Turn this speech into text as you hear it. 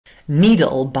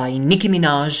Needle by Nicki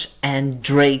Minaj and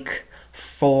Drake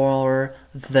for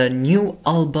the new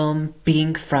album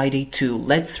Pink Friday 2.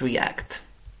 Let's react.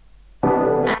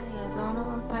 Ooh.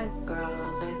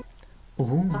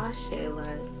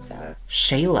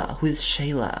 Shayla? Who is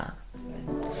Shayla?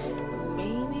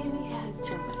 Maybe we had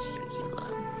too much tequila.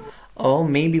 Oh,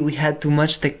 maybe we had too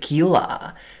much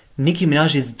tequila. Nicki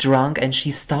Minaj is drunk and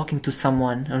she's talking to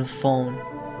someone on the phone.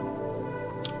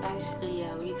 Actually,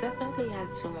 yeah, we definitely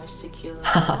had too much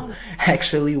tequila.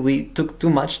 Actually, we took too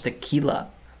much tequila.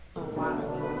 Why don't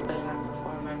you play that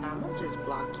before and I'm gonna just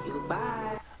block you.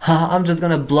 Bye. I'm just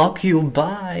gonna block you,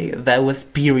 bye. That was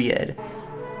period.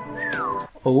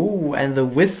 Oh, and the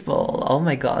whistle. Oh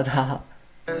my god, haha.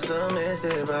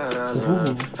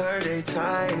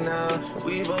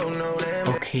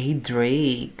 Okay,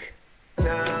 Drake.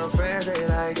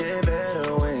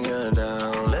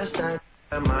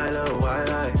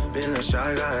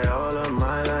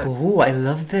 Oh, I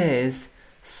love this.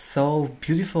 So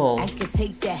beautiful. I could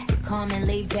take that, calm and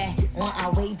lay back, on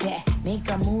our way back,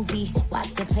 make a movie,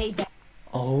 watch the playback.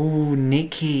 Oh,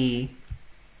 Nicki.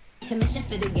 Commission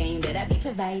for the game that I be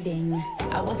providing.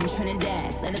 I was in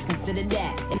Trinidad, let us consider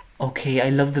that. Okay, I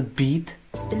love the beat.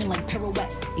 Spinning like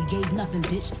pirouettes, it gave nothing,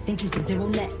 bitch. Thank you for 0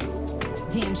 net.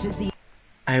 Damn, Trizzy.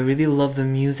 I really love the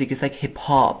music. It's like hip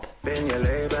hop.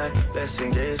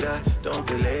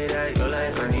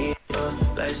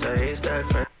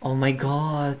 Oh my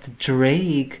god,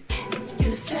 Drake.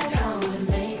 You said I would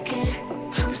make it.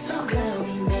 I'm so glad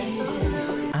we made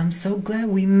it. I'm so glad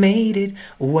we made it.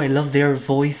 Oh, I love their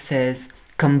voices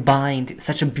combined.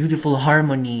 Such a beautiful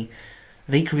harmony.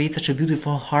 They create such a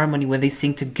beautiful harmony when they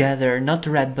sing together. Not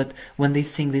rap, but when they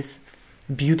sing these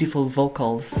beautiful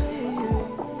vocals.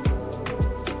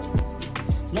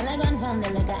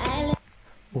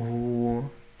 Ooh.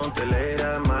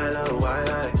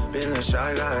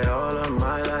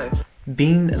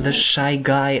 Being the shy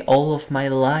guy all of my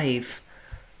life.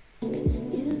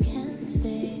 You can't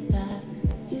stay back.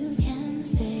 You can't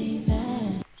stay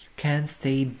back. You can't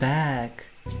stay back.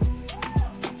 Ooh.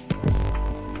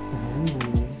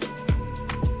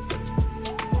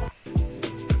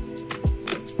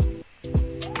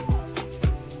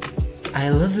 I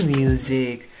love the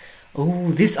music.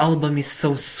 Oh, this album is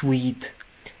so sweet.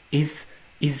 Is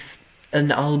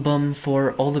an album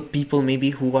for all the people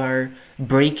maybe who are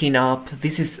breaking up.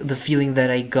 This is the feeling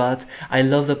that I got. I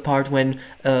love the part when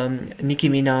Nicki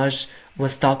Minaj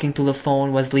was talking to the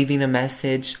phone, was leaving a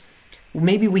message.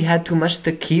 Maybe we had too much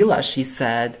tequila, she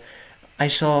said. I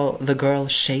saw the girl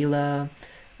Shayla.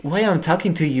 Why I'm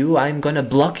talking to you? I'm gonna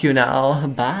block you now.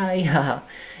 Bye.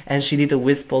 And she did a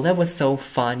whistle. That was so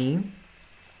funny.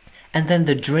 And then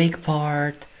the Drake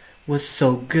part was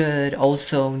so good.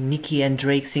 Also, Nicki and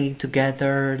Drake singing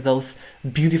together, those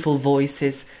beautiful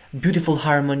voices, beautiful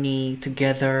harmony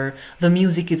together. The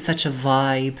music is such a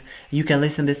vibe. You can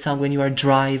listen to this song when you are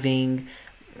driving,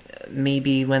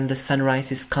 maybe when the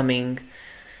sunrise is coming.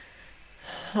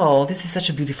 Oh, this is such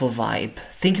a beautiful vibe.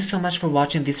 Thank you so much for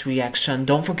watching this reaction.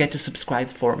 Don't forget to subscribe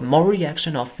for more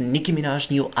reaction of Nicki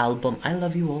Minaj's new album. I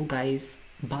love you all, guys.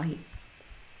 Bye.